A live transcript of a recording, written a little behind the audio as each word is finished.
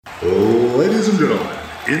Ladies and gentlemen,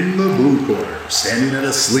 in the blue corner, standing at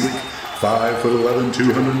a sleek 5'11",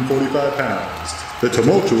 245 pounds, the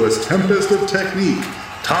tumultuous tempest of technique,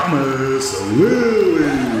 Thomas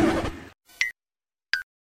Lilly.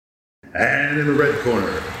 And in the red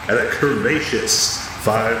corner, at a curvaceous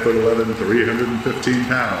 5'11", 315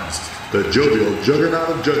 pounds, the jovial juggernaut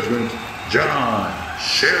of judgment, John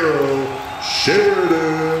Cheryl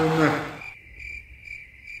Sheridan.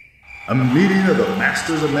 A meeting of the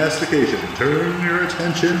masters of mastication. Turn your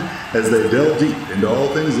attention as they delve deep into all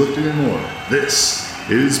things lifting and more. This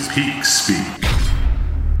is Peak Speak.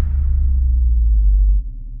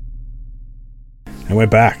 And we're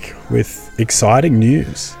back with exciting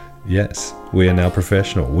news. Yes, we are now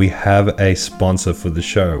professional. We have a sponsor for the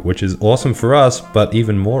show, which is awesome for us, but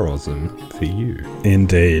even more awesome for you.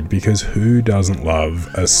 Indeed, because who doesn't love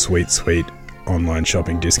a sweet online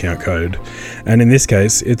shopping discount code? And in this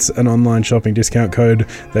case, it's an online shopping discount code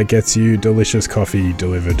that gets you delicious coffee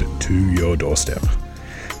delivered to your doorstep.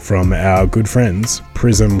 From our good friends,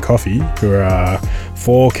 Prism Coffee, who are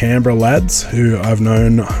 4 Canberra lads who I've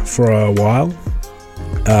known for a while.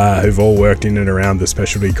 Who've all worked in and around the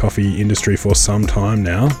specialty coffee industry for some time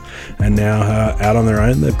now, and now out on their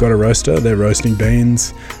own. They've got a roaster, they're roasting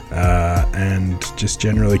beans, and just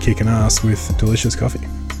generally kicking ass with delicious coffee.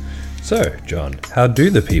 So, John, how do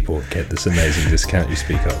the people get this amazing discount you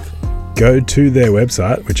speak of? Go to their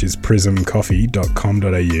website, which is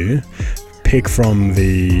prismcoffee.com.au. Pick from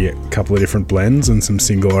the couple of different blends and some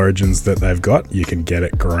single origins that they've got. You can get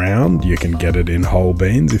it ground, you can get it in whole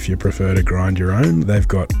beans if you prefer to grind your own. They've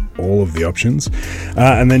got all of the options.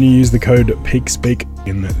 And then you use the code PEAKSPEAK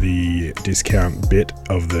in the discount bit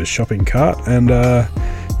of the shopping cart, and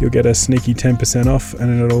you'll get a sneaky 10% off,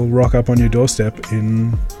 and it'll rock up on your doorstep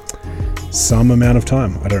in some amount of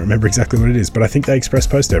time. I don't remember exactly what it is, but I think they express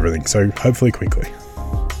post everything, so hopefully quickly.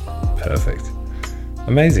 Perfect.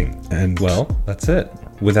 Amazing. And well, that's it.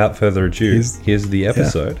 Without further ado, here's the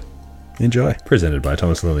episode. Yeah. Enjoy. Presented by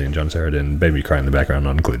Thomas Lilly and John Sheridan. Baby cry in the background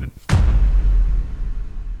not included.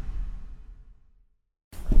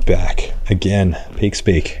 Back again. Peak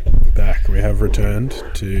Speak. Back. We have returned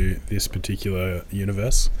to this particular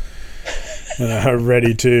universe.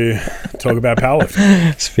 Ready to talk about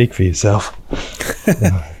powerlifting. Speak for yourself.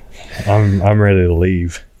 I'm ready to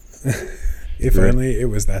leave. If only it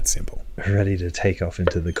was that simple. Ready to take off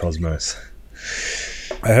into the cosmos.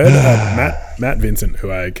 I heard Matt Vincent,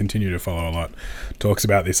 who I continue to follow a lot, talks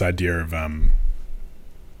about this idea of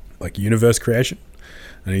like universe creation.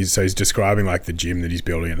 And he's describing like the gym that he's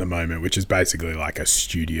building at the moment, which is basically like a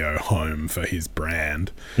studio home for his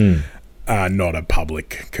brand, not a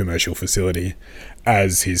public commercial facility,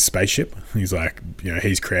 as his spaceship. He's like,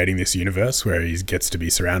 he's creating this universe where he gets to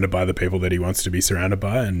be surrounded by the people that he wants to be surrounded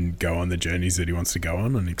by and go on the journeys that he wants to go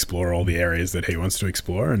on and explore all the areas that he wants to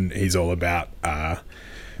explore. And he's all about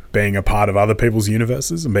being a part of other people's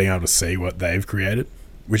universes and being able to see what they've created,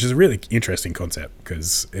 which is a really interesting concept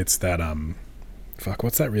because it's that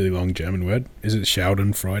what's that really long German word? Is it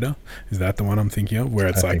Schadenfreude? Is that the one I'm thinking of? Where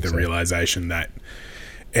it's like the realization that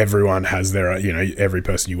everyone has their own, every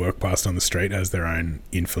person you walk past on the street has their own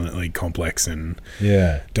infinitely complex and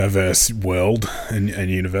diverse world and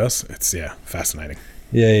universe. It's, fascinating.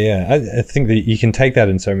 Yeah. I think that you can take that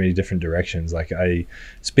in so many different directions. Like I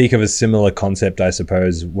speak of a similar concept, I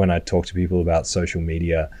suppose, when I talk to people about social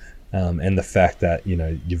media and the fact that,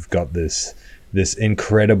 you've got this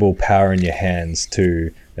incredible power in your hands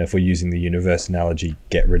to, if we're using the universe analogy,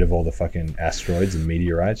 get rid of all the fucking asteroids and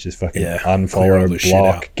meteorites, just fucking unfollow,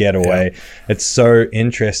 block, get away. It's so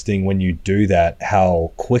interesting when you do that,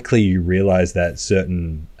 how quickly you realize that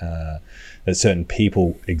certain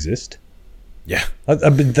people exist. Yeah. I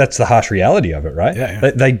mean, that's the harsh reality of it, right?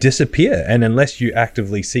 Yeah. They disappear. And unless you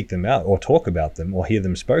actively seek them out or talk about them or hear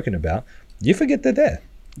them spoken about, you forget they're there.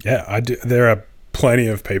 Yeah, I do. There are plenty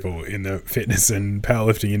of people in the fitness and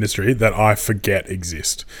powerlifting industry that I forget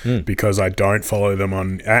exist because I don't follow them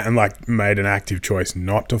on, and like made an active choice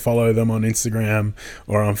not to follow them on Instagram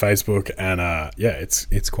or on Facebook. And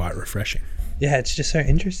it's quite refreshing. Yeah, it's just so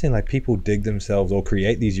interesting. Like people dig themselves or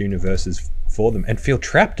create these universes for them and feel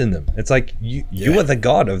trapped in them. It's like you are the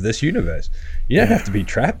god of this universe. You don't have to be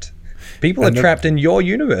trapped. People are trapped in your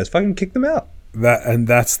universe. Fucking kick them out.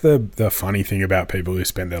 That's the funny thing about people who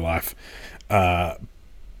spend their life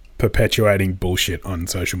perpetuating bullshit on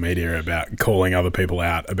social media about calling other people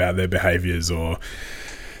out about their behaviors or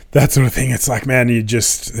that sort of thing. It's like, man,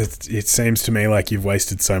 it seems to me like you've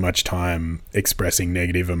wasted so much time expressing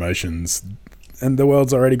negative emotions and the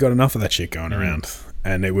world's already got enough of that shit going around.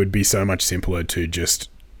 And it would be so much simpler to just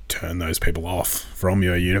turn those people off from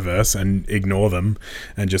your universe and ignore them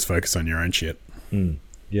and just focus on your own shit.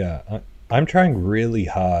 Yeah, I'm trying really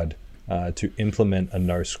hard to implement a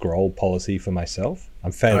no scroll policy for myself.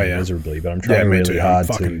 I'm failing miserably, but I'm trying really hard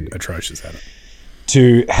I'm fucking atrocious at it.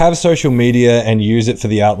 To have social media and use it for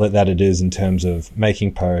the outlet that it is in terms of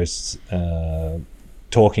making posts,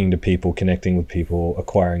 talking to people, connecting with people,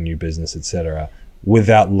 acquiring new business, etc.,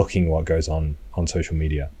 without looking what goes on social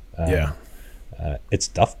media. It's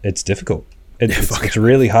tough. It's difficult. It's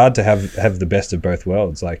really hard to have the best of both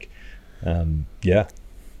worlds. Like,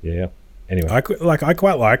 Anyway, I quite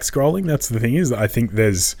like scrolling. That's the thing, is I think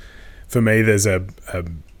there's a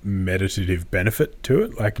meditative benefit to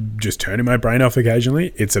it. Like, just turning my brain off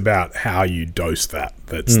occasionally. It's about how you dose that.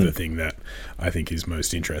 That's the thing that I think is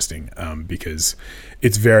most interesting, because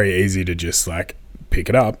it's very easy to just like pick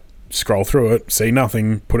it up, scroll through it, see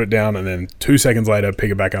nothing, put it down, and then 2 seconds later pick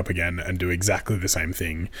it back up again and do exactly the same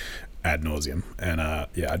thing ad nauseum. And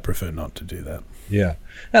I'd prefer not to do that. Yeah,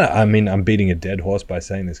 and I mean, I'm beating a dead horse by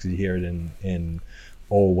saying this because you hear it in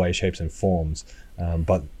all ways, shapes, and forms.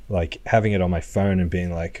 But like having it on my phone and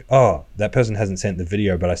being like, oh, that person hasn't sent the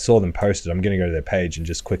video, but I saw them post it. I'm going to go to their page and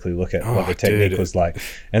just quickly look at what the technique was like,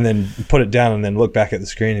 and then put it down and then look back at the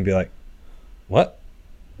screen and be like, what?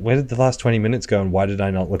 Where did the last 20 minutes go, and why did I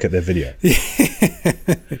not look at their video?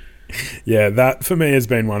 Yeah, that for me has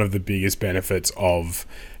been one of the biggest benefits of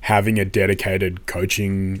having a dedicated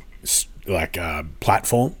coaching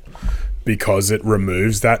platform, because it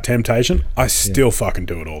removes that temptation. I still fucking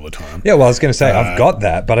do it all the time. Yeah, well, I was going to say, I've got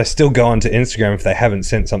that, but I still go onto Instagram if they haven't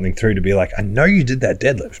sent something through to be like, I know you did that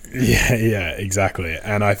deadlift. Yeah, exactly.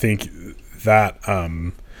 And I think that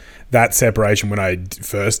that separation when I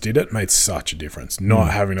first did it made such a difference.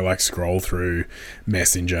 Not having to like scroll through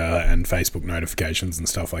Messenger and Facebook notifications and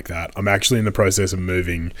stuff like that. I'm actually in the process of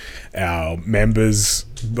moving our members,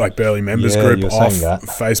 like Burley members group, off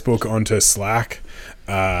Facebook onto Slack.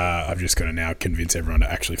 I've just got to now convince everyone to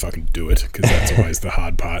actually fucking do it, because that's always the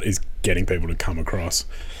hard part, is getting people to come across.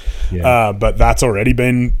 But that's already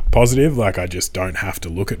been positive. Like, I just don't have to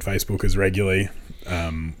look at Facebook as regularly,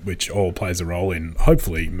 which all plays a role in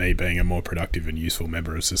hopefully me being a more productive and useful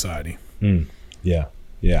member of society. I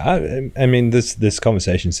mean, this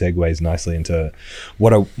conversation segues nicely into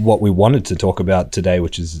what we wanted to talk about today,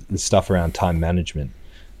 which is the stuff around time management.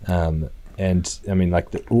 And I mean, like,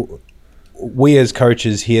 we as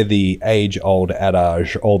coaches hear the age-old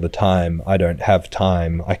adage all the time: I don't have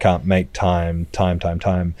time, I can't make time.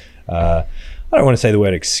 I don't want to say the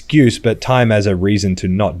word excuse, but time as a reason to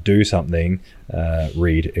not do something.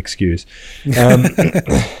 Read excuse.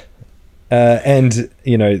 And,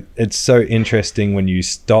 you know, it's so interesting when you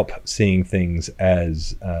stop seeing things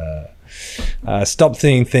as the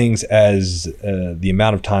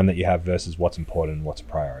amount of time that you have versus what's important and what's a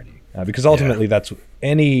priority. Because ultimately that's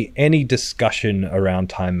any discussion around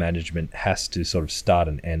time management has to sort of start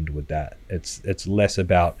and end with that. It's less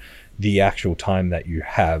about the actual time that you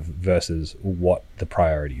have versus what the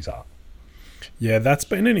priorities are. Yeah, that's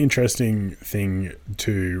been an interesting thing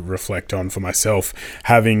to reflect on for myself,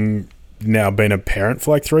 having now been a parent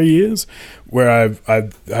for like 3 years, where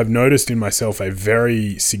I've noticed in myself a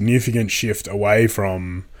very significant shift away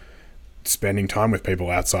from spending time with people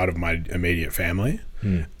outside of my immediate family.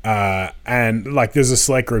 And like, there's a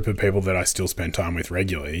select group of people that I still spend time with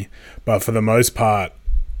regularly, but for the most part,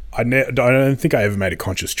 I don't think I ever made a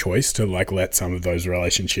conscious choice to like let some of those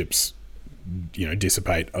relationships, you know,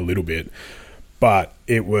 dissipate a little bit. But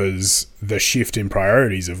it was the shift in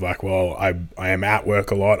priorities of like, well, I am at work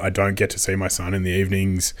a lot. I don't get to see my son in the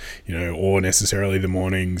evenings, you know, or necessarily the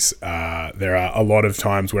mornings. There are a lot of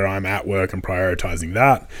times where I'm at work and prioritizing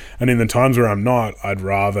that. And in the times where I'm not, I'd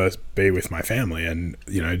rather be with my family, and,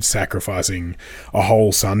 you know, sacrificing a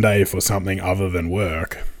whole Sunday for something other than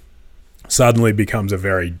work suddenly becomes a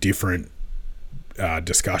very different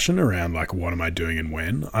discussion around like, what am I doing and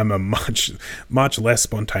when. I'm a much less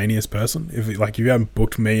spontaneous person. If you haven't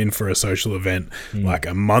booked me in for a social event like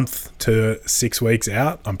a month to 6 weeks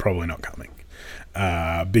out, I'm probably not coming,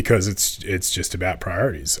 because it's just about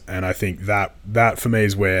priorities. And I think that for me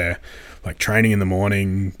is where, like, training in the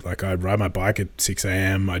morning, like, I ride my bike at 6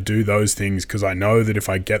 a.m. I do those things because I know that if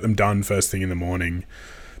I get them done first thing in the morning,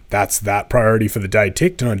 that's that priority for the day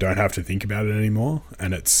ticked, and I don't have to think about it anymore.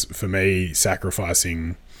 And it's, for me,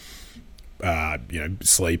 sacrificing,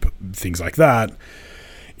 sleep, things like that,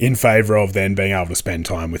 in favor of then being able to spend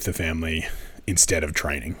time with the family instead of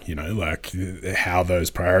training. You know, like, how those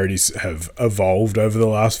priorities have evolved over the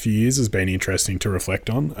last few years has been interesting to reflect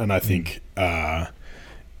on. And I think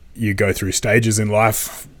you go through stages in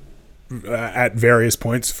life at various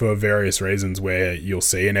points for various reasons where you'll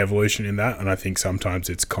see an evolution in that, and I think sometimes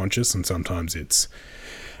it's conscious and sometimes it's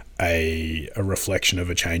a reflection of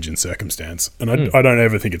a change in circumstance. And I don't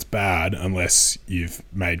ever think it's bad unless you've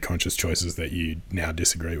made conscious choices that you now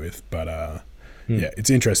disagree with. But yeah, it's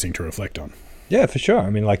interesting to reflect on. Yeah, for sure. I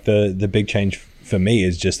mean, like the big change for me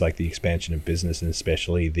is just like the expansion of business, and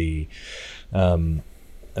especially the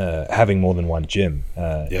having more than one gym.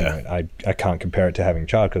 You know, I can't compare it to having a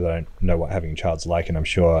child because I don't know what having a child's like, and I'm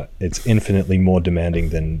sure it's infinitely more demanding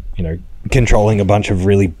than, you know, controlling a bunch of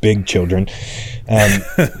really big children. I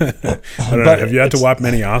don't know. Have you had to wipe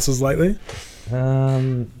many asses lately?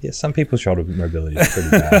 Yeah, some people's shoulder mobility is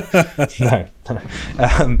pretty bad.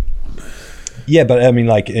 No. Yeah, but I mean,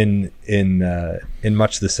 like in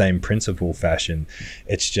much the same principle fashion,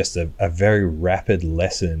 it's just a very rapid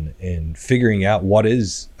lesson in figuring out what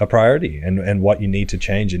is a priority and what you need to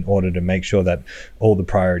change in order to make sure that all the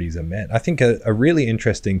priorities are met. I think a really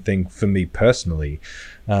interesting thing for me personally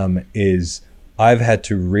is I've had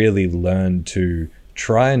to really learn to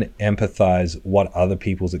try and empathize what other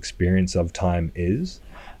people's experience of time is.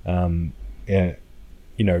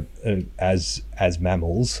 You know, as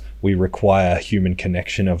mammals, we require human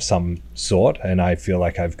connection of some sort, and I feel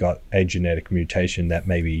like I've got a genetic mutation that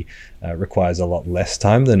maybe requires a lot less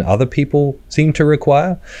time than other people seem to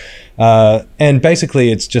require. And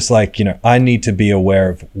basically, it's just like, you know, I need to be aware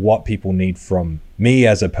of what people need from me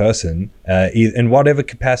as a person, in whatever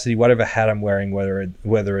capacity, whatever hat I'm wearing,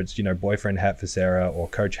 whether it's, you know, boyfriend hat for Sarah or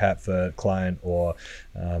coach hat for client or,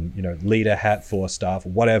 you know, leader hat for staff,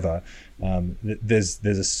 whatever. There's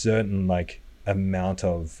a certain like amount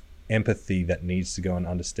of empathy that needs to go in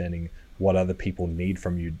understanding what other people need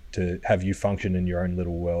from you to have you function in your own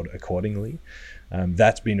little world accordingly.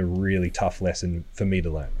 That's been a really tough lesson for me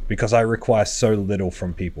to learn because I require so little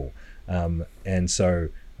from people. And so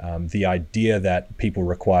the idea that people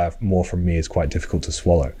require more from me is quite difficult to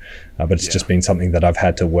swallow. But it's just been something that I've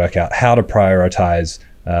had to work out how to prioritize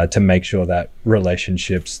to make sure that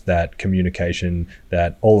relationships, that communication,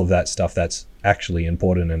 that all of that stuff that's actually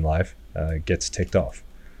important in life gets ticked off.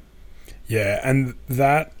 Yeah, and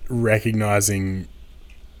that recognizing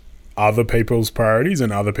other people's priorities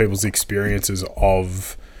and other people's experiences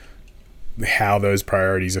of how those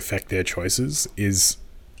priorities affect their choices is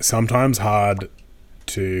sometimes hard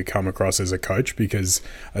to come across as a coach, because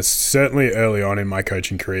certainly early on in my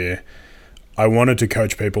coaching career, I wanted to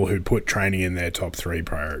coach people who put training in their top 3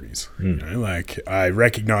 priorities. You know, like I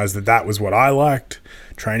recognized that was what I liked.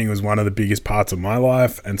 Training was one of the biggest parts of my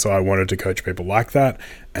life, and so I wanted to coach people like that.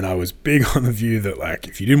 And I was big on the view that, like,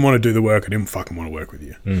 if you didn't want to do the work, I didn't fucking want to work with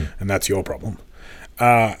you, and that's your problem.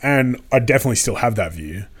 And I definitely still have that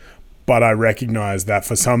view, but I recognize that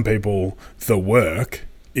for some people, the work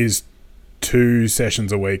is 2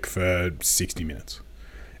 sessions a week for 60 minutes.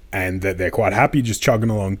 And that they're quite happy just chugging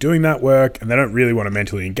along doing that work, and they don't really want to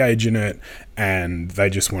mentally engage in it, and they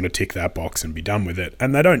just want to tick that box and be done with it.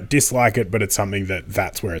 And they don't dislike it, but it's something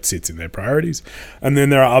that's where it sits in their priorities. And then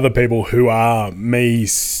there are other people who are me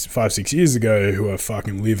 5-6 years ago who are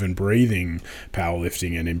fucking living, breathing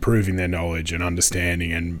powerlifting and improving their knowledge and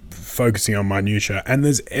understanding and focusing on minutia. And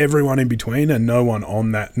there's everyone in between, and nowhere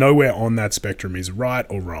on that spectrum is right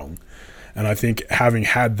or wrong. And I think having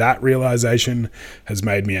had that realization has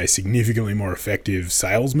made me a significantly more effective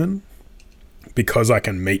salesman, because I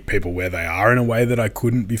can meet people where they are in a way that I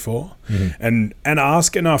couldn't before, and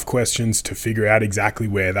ask enough questions to figure out exactly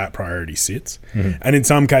where that priority sits. And in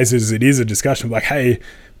some cases, it is a discussion of like, hey,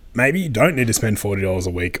 maybe you don't need to spend $40 a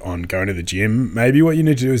week on going to the gym. Maybe what you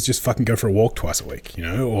need to do is just fucking go for a walk twice a week, you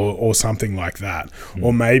know, or something like that.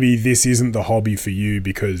 Or maybe this isn't the hobby for you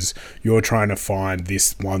because you're trying to find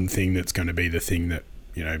this one thing that's going to be the thing that,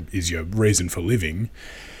 you know, is your reason for living.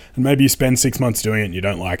 And maybe you spend 6 months doing it and you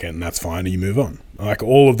don't like it, and that's fine, and you move on. Like,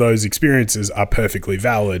 all of those experiences are perfectly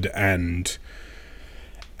valid, and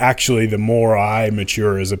actually, the more I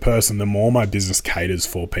mature as a person, the more my business caters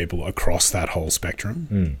for people across that whole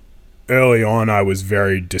spectrum. Early on, I was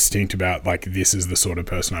very distinct about, like, this is the sort of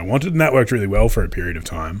person I wanted, and that worked really well for a period of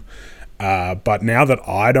time. But now that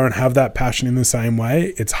I don't have that passion in the same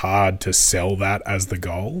way, it's hard to sell that as the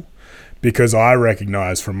goal, because I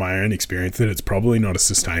recognize from my own experience that it's probably not a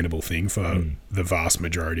sustainable thing for the vast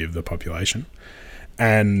majority of the population.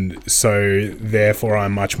 And so therefore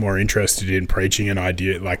I'm much more interested in preaching an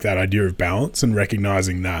idea like that idea of balance, and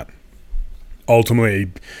recognizing that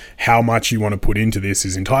ultimately how much you want to put into this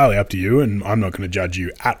is entirely up to you, and I'm not going to judge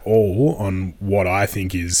you at all on what I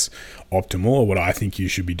think is optimal or what I think you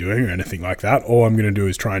should be doing or anything like that. All I'm going to do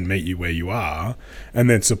is try and meet you where you are and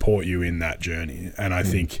then support you in that journey. And I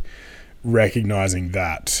think recognizing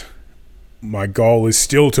that my goal is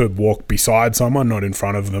still to walk beside someone, not in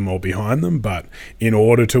front of them or behind them. But in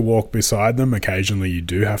order to walk beside them, occasionally you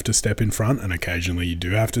do have to step in front, and occasionally you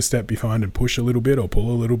do have to step behind and push a little bit or pull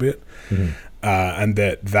a little bit. And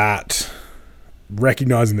that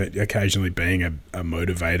recognizing that occasionally being a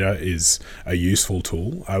motivator is a useful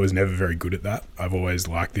tool. I was never very good at that. I've always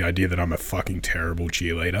liked the idea that I'm a fucking terrible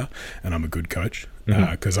cheerleader and I'm a good coach,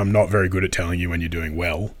 because I'm not very good at telling you when you're doing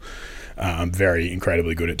well. I'm very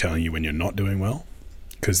incredibly good at telling you when you're not doing well,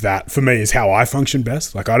 because that for me is how I function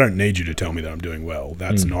best. Like, I don't need you to tell me that I'm doing well.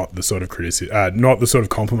 That's not the sort of not the sort of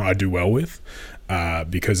compliment I do well with,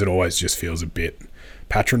 because it always just feels a bit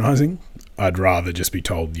patronizing. I'd rather just be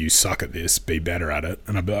told, you suck at this, be better at it,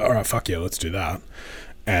 and I'd be like, all right, fuck yeah, let's do that,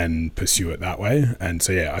 and pursue it that way. And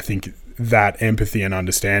so yeah, I think that empathy and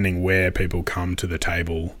understanding where people come to the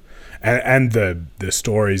table, and the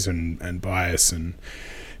stories and bias and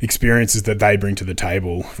experiences that they bring to the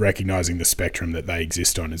table, recognizing the spectrum that they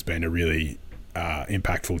exist on, has been a really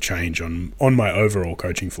impactful change on my overall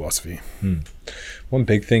coaching philosophy. One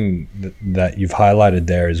big thing that you've highlighted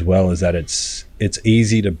there as well is that it's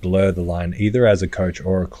easy to blur the line, either as a coach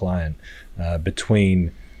or a client,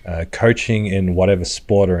 between coaching in whatever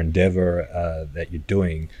sport or endeavor that you're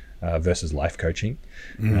doing versus life coaching.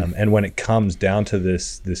 And when it comes down to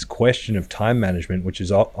this question of time management, which is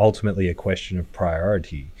ultimately a question of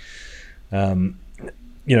priority,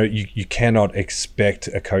 you cannot expect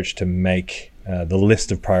a coach to make the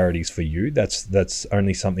list of priorities for you. That's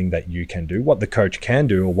only something that you can do. What the coach can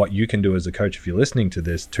do, or what you can do as a coach if you're listening to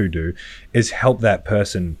this to do, is help that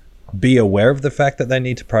person be aware of the fact that they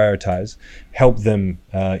need to prioritize, help them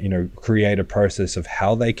create a process of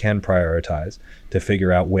how they can prioritize to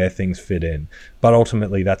figure out where things fit in. But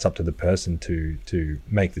ultimately that's up to the person to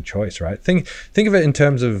make the choice, right? Think of it in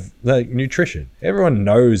terms of like nutrition. Everyone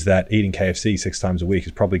knows that eating KFC 6 times a week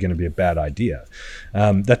is probably going to be a bad idea.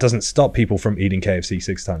 That doesn't stop people from eating KFC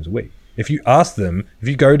 6 times a week. If you ask them, if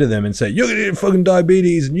you go to them and say, you're going to get fucking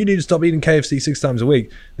diabetes and you need to stop eating KFC 6 times a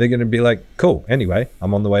week, they're going to be like, cool, anyway,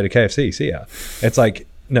 I'm on the way to KFC, see ya. It's like,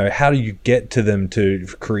 no, how do you get to them to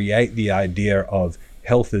create the idea of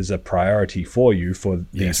health is a priority for you for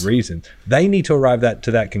these reasons? They need to arrive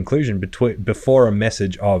to that conclusion before a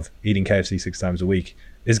message of eating KFC 6 times a week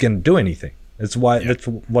is going to do anything. That's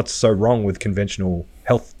what's so wrong with conventional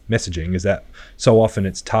health messaging, is that so often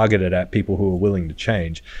it's targeted at people who are willing to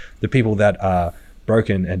change. The people that are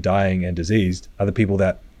broken and dying and diseased are the people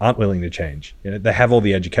that aren't willing to change. They have all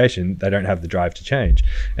the education, they don't have the drive to change.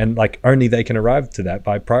 And like, only they can arrive to that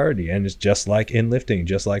by priority. And it's just like in lifting,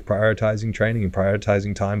 just like prioritizing training and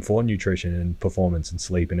prioritizing time for nutrition and performance and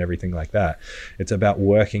sleep and everything like that. It's about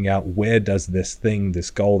working out, where does this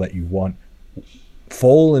goal that you want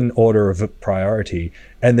fall in order of priority,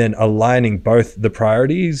 and then aligning both the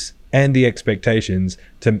priorities and the expectations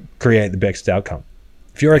to create the best outcome.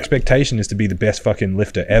 If your expectation is to be the best fucking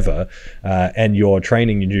lifter ever, and your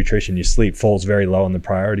training, your nutrition, your sleep falls very low on the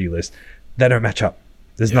priority list, they don't match up.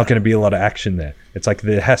 There's not going to be a lot of action there. It's like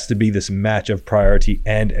there has to be this match of priority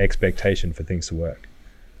and expectation for things to work.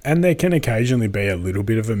 And there can occasionally be a little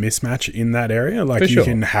bit of a mismatch in that area. Like, you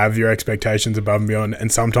can have your expectations above and beyond,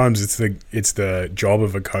 and sometimes it's the job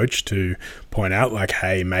of a coach to point out, like,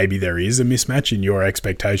 hey, maybe there is a mismatch in your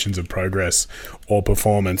expectations of progress or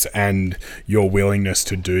performance and your willingness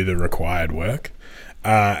to do the required work.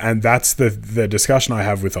 And that's the discussion I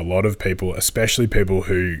have with a lot of people, especially people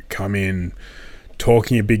who come in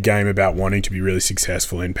talking a big game about wanting to be really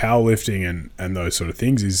successful in powerlifting and those sort of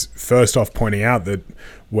things, is first off pointing out that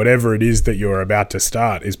whatever it is that you're about to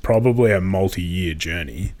start is probably a multi-year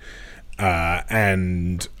journey.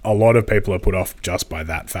 And a lot of people are put off just by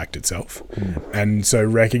that fact itself. And so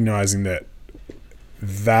recognizing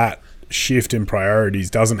that shift in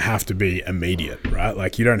priorities doesn't have to be immediate, right?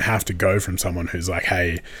 Like, you don't have to go from someone who's like,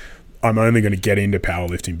 hey, I'm only going to get into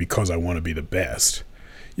powerlifting because I want to be the best.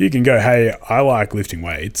 You can go, hey, I like lifting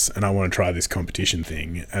weights and I want to try this competition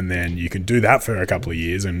thing. And then you can do that for a couple of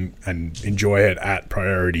years and enjoy it at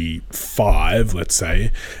priority 5, let's say.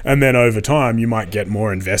 And then over time, you might get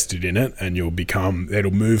more invested in it and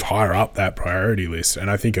it'll move higher up that priority list. And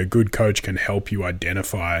I think a good coach can help you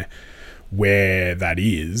identify where that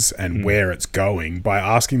is and where it's going by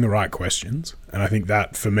asking the right questions. And I think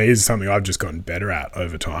that, for me, is something I've just gotten better at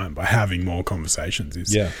over time by having more conversations,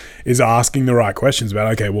 is asking the right questions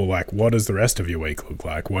about, okay, well, like, what does the rest of your week look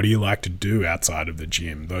like? What do you like to do outside of the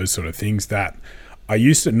gym? Those sort of things that I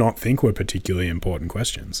used to not think were particularly important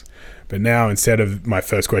questions. But now, instead of my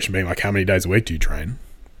first question being like, how many days a week do you train?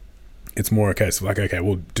 It's more a case of like, okay,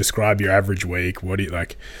 well, describe your average week. What do you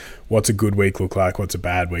like? What's a good week look like? What's a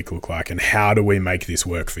bad week look like? And how do we make this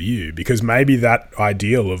work for you? Because maybe that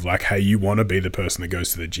ideal of like, hey, you want to be the person that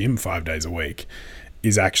goes to the gym 5 days a week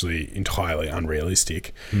is actually entirely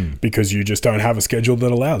unrealistic because you just don't have a schedule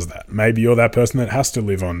that allows that. Maybe you're that person that has to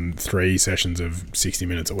live on 3 sessions of 60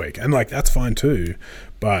 minutes a week. And like, that's fine too.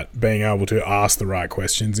 But being able to ask the right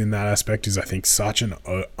questions in that aspect is, I think, such an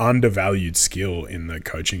undervalued skill in the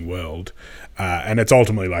coaching world. And it's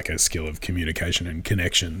ultimately like a skill of communication and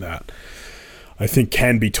connection that I think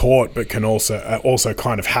can be taught, but can also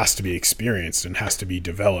kind of has to be experienced and has to be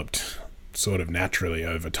developed sort of naturally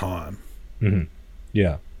over time. Mm-hmm.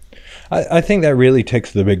 Yeah. I think that really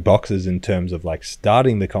ticks the big boxes in terms of like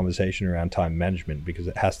starting the conversation around time management, because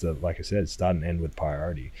it has to, like I said, start and end with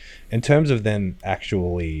priority. In terms of then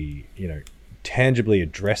actually, tangibly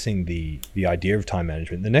addressing the idea of time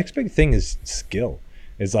management, the next big thing is skill.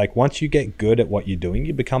 It's like once you get good at what you're doing,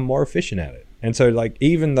 you become more efficient at it. And so like,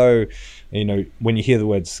 even though, when you hear the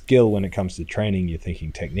word skill, when it comes to training, you're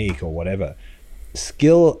thinking technique or whatever.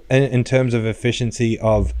 Skill in terms of efficiency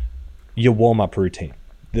of your warm-up routine.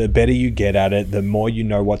 The better you get at it, the more you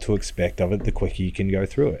know what to expect of it, the quicker you can go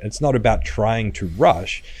through it. It's not about trying to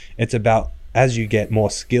rush. It's about, as you get more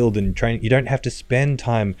skilled in training, you don't have to spend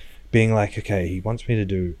time being like, okay, he wants me to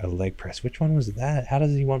do a leg press. Which one was that? How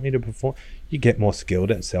does he want me to perform? You get more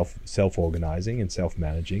skilled at self-organizing and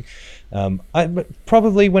self-managing. But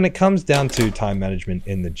probably when it comes down to time management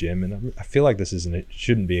in the gym, and I feel like it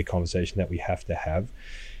shouldn't be a conversation that we have to have.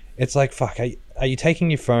 It's like, fuck, are you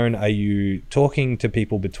taking your phone? Are you talking to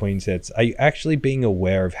people between sets? Are you actually being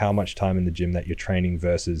aware of how much time in the gym that you're training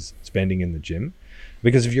versus spending in the gym?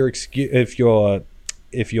 Because if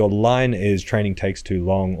your line is training takes too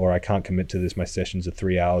long, or I can't commit to this, my sessions are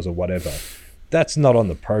 3 hours or whatever, that's not on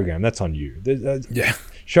the program. That's on you. Yeah.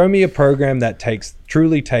 Show me a program that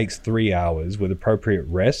truly takes 3 hours with appropriate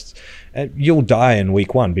rests, and you'll die in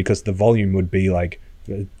week 1 because the volume would be like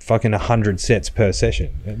fucking 100 sets per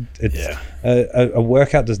session. A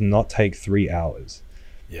workout does not take 3 hours.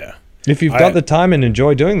 Yeah. If you've got the time and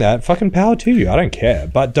enjoy doing that, fucking power to you. I don't care.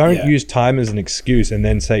 But don't use time as an excuse and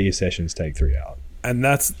then say your sessions take 3 hours. And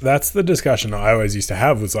that's the discussion I always used to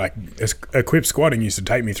have, was like, equip squatting used to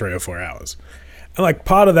take me 3 or 4 hours. And like,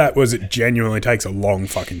 part of that was it genuinely takes a long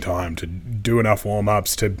fucking time to do enough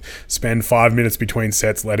warm-ups, to spend 5 minutes between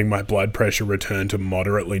sets letting my blood pressure return to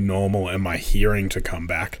moderately normal and my hearing to come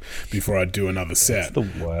back before I do another set.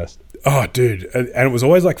 That's the worst. Oh, dude. And it was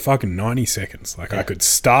always like fucking 90 seconds. Like, I could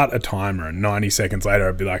start a timer and 90 seconds later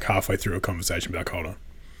I'd be like halfway through a conversation, be like, hold on.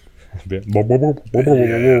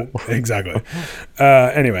 Yeah, exactly.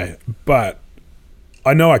 Anyway, but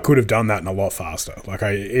I know I could have done that in a lot faster. Like,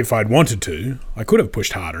 if I'd wanted to, I could have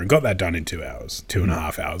pushed harder and got that done in 2 hours,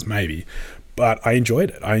 2.5 hours maybe. But I enjoyed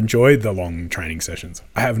it. I enjoyed the long training sessions.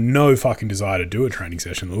 I have no fucking desire to do a training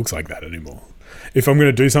session that looks like that anymore. If I'm going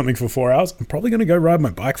to do something for 4 hours, I'm probably going to go ride my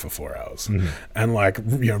bike for 4 hours and like,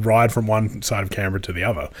 ride from one side of Canberra to the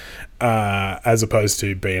other, as opposed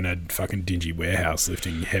to being a fucking dingy warehouse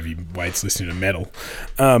lifting heavy weights, listening to metal,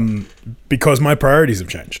 because my priorities have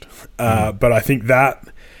changed. But I think that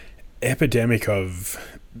epidemic of,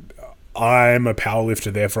 I'm a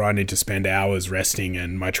powerlifter, therefore I need to spend hours resting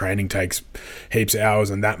and my training takes heaps of hours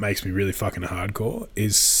and that makes me really fucking hardcore,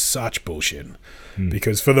 is such bullshit.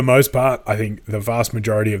 Because for the most part, I think the vast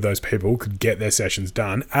majority of those people could get their sessions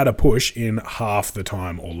done at a push in half the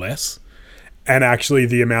time or less. And actually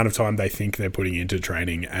the amount of time they think they're putting into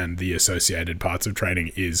training and the associated parts of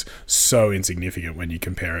training is so insignificant when you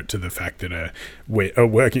compare it to the fact that a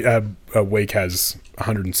week has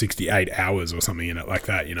 168 hours or something in it like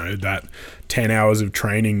that. That 10 hours of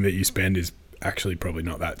training that you spend is actually probably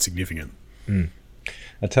not that significant.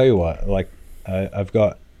 I tell you what, like, I've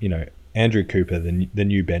got, Andrew Cooper, the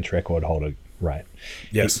new bench record holder, right?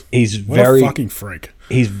 Yes. He's what a fucking freak.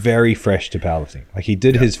 He's very fresh to powerlifting. Like, he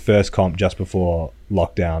did his first comp just before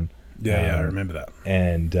lockdown. Yeah, I remember that.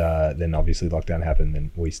 And then obviously lockdown happened,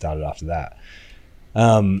 and we started after that.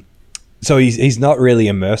 So he's not really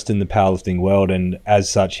immersed in the powerlifting world, and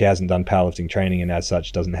as such, he hasn't done powerlifting training, and as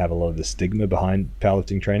such, doesn't have a lot of the stigma behind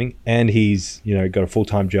powerlifting training. And he's got a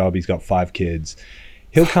full-time job. He's got 5 kids.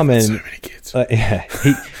 He'll come in. So many kids.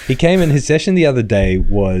 He came in. His session the other day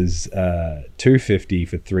was 250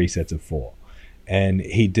 for 3 sets of 4, and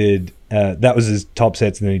he did that was his top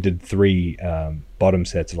sets, and then he did 3 bottom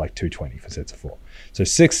sets of like 220 for sets of 4. So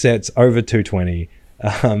 6 sets over 220,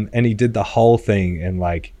 and he did the whole thing in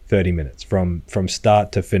like 30 minutes from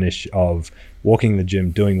start to finish of walking the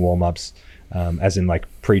gym, doing warm-ups, as in like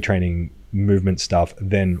pre-training movement stuff,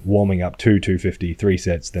 then warming up 250, 3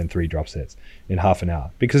 sets, then 3 drop sets in half an hour,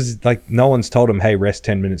 because like no one's told him, hey, rest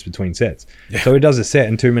 10 minutes between sets. So he does a set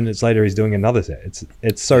and 2 minutes later he's doing another set.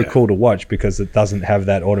 It's so cool to watch because it doesn't have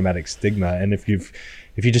that automatic stigma. And if you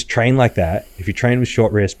just train like that, if you train with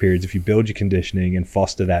short rest periods, if you build your conditioning and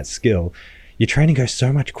foster that skill, your training goes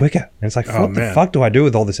so much quicker. And it's like, what the fuck do I do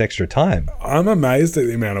with all this extra time? I'm amazed at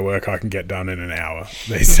the amount of work I can get done in an hour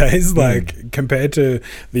these days. Like compared to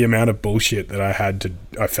the amount of bullshit that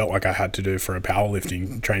I felt like I had to do for a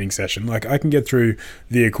powerlifting training session. Like I can get through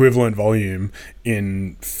the equivalent volume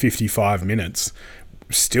in 55 minutes,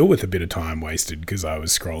 still with a bit of time wasted because I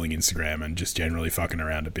was scrolling Instagram and just generally fucking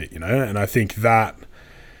around a bit, And I think that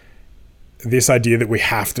this idea that we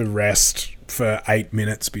have to rest for 8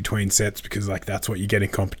 minutes between sets because like that's what you get in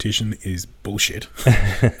competition is bullshit.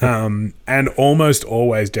 And almost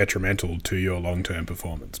always detrimental to your long-term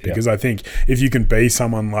performance, because I think if you can be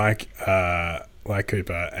someone like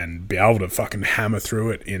Cooper and be able to fucking hammer through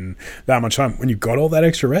it in that much time, when you've got all that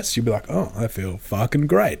extra rest, you'll be like, oh, I feel fucking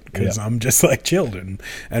great because I'm just like chilled and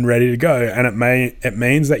ready to go. And it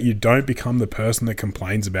means that you don't become the person that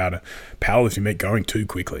complains about a powerlifting meet going too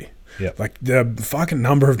quickly. Like the fucking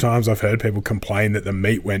number of times I've heard people complain that the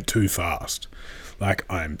meet went too fast. Like,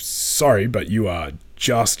 I'm sorry, but you are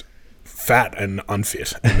just fat and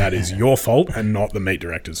unfit, and that is your fault and not the meet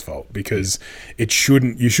director's fault, because you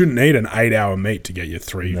shouldn't need an 8-hour meet to get your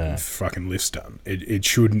 3 fucking lifts done. It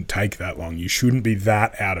shouldn't take that long. You shouldn't be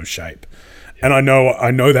that out of shape. And I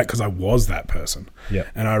know that because I was that person.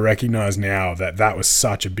 And I recognize now that was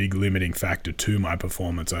such a big limiting factor to my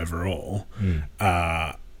performance overall.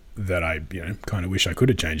 That I kind of wish I could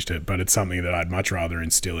have changed it, but it's something that I'd much rather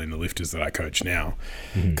instill in the lifters that I coach now.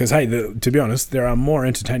 Because hey, to be honest, there are more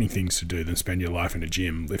entertaining things to do than spend your life in a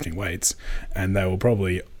gym lifting weights, and they will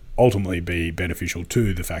probably ultimately be beneficial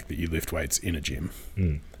to the fact that you lift weights in a gym.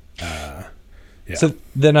 So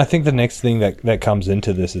then I think the next thing that comes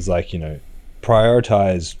into this is like,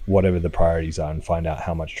 prioritize whatever the priorities are and find out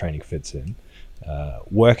how much training fits in.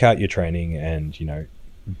 Work out your training and,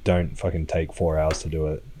 don't fucking take 4 hours to do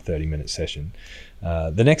a 30-minute session.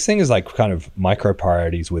 The next thing is like kind of micro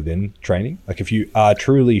priorities within training. Like if you are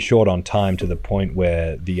truly short on time to the point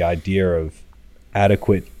where the idea of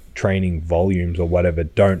adequate training volumes or whatever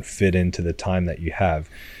don't fit into the time that you have,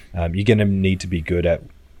 you're going to need to be good at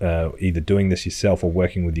either doing this yourself or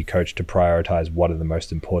working with your coach to prioritize what are the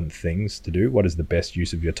most important things to do. What is the best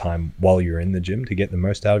use of your time while you're in the gym to get the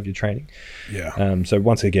most out of your training? So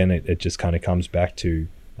once again, it just kind of comes back to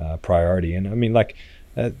priority. And I mean, like,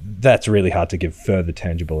 that's really hard to give further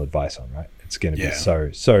tangible advice on, right? It's going to be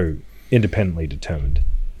so independently determined.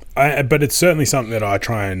 But it's certainly something that I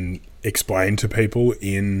try and explain to people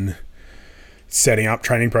in setting up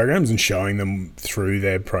training programs and showing them through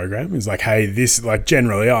their program. Is like, hey, this, like,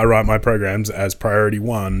 generally I write my programs as priority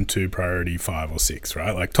 1 to priority 5 or 6,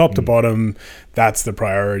 right? Like top to bottom, that's the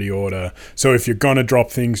priority order. So if you're going to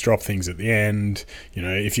drop things at the end.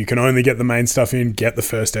 If you can only get the main stuff in, get the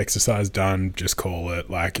first exercise done, just call it.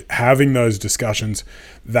 Like having those discussions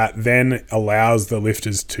that then allows the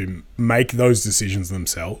lifters to make those decisions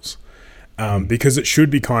themselves. Because it should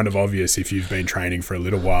be kind of obvious if you've been training for a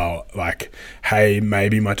little while, like, hey,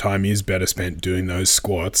 maybe my time is better spent doing those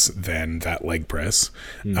squats than that leg press.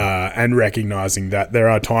 And recognizing that there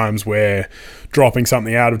are times where dropping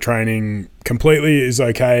something out of training completely is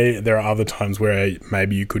okay. There are other times where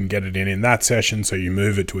maybe you couldn't get it in that session, so you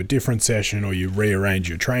move it to a different session or you rearrange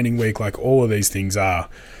your training week. Like all of these things are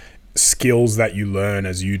skills that you learn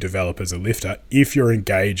as you develop as a lifter if you're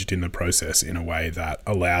engaged in the process in a way that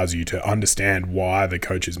allows you to understand why the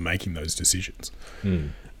coach is making those decisions.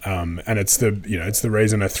 And it's the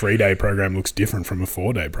reason a 3-day program looks different from a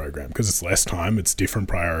 4-day program, because it's less time, it's different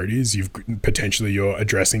priorities. You're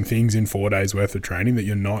addressing things in 4 days worth of training that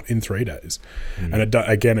you're not in 3 days. And it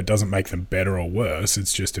doesn't make them better or worse.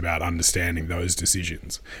 It's just about understanding those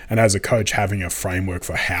decisions. And as a coach, having a framework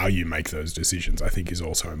for how you make those decisions, I think, is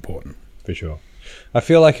also important. For sure. I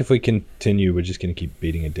feel like if we continue, we're just going to keep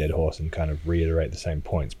beating a dead horse and kind of reiterate the same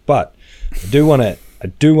points. But I do want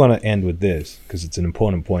to end with this, because it's an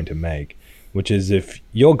important point to make, which is if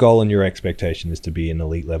your goal and your expectation is to be an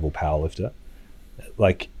elite level powerlifter,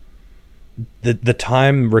 like the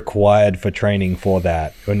time required for training for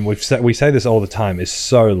that, and we say this all the time, is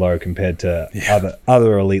so low compared to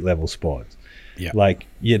other elite level sports. Like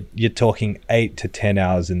you're talking 8 to 10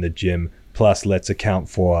 hours in the gym, plus let's account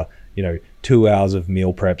for 2 hours of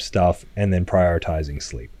meal prep stuff and then prioritizing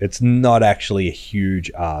sleep. It's not actually a huge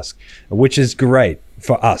ask, which is great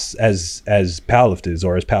for us as powerlifters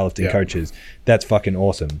or as powerlifting coaches. That's fucking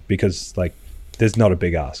awesome, because like there's not a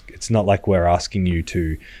big ask. It's not like we're asking you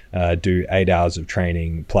to do 8 hours of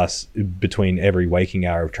training plus between every waking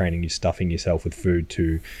hour of training, you're stuffing yourself with food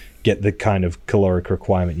to get the kind of caloric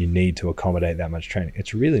requirement you need to accommodate that much training.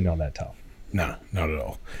 It's really not that tough. No, not at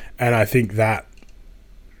all. And I think that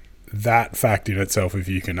fact in itself, if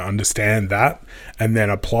you can understand that and then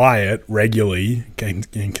apply it regularly and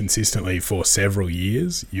consistently for several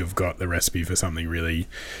years, you've got the recipe for something really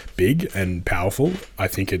big and powerful. I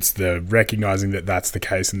think it's the recognizing that that's the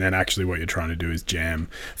case, and then actually what you're trying to do is jam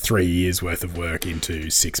 3 years worth of work into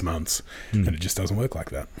 6 months, and it just doesn't work like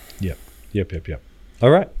that. Yep.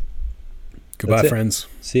 All right. Goodbye, friends.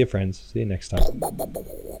 See you, friends. See you next time.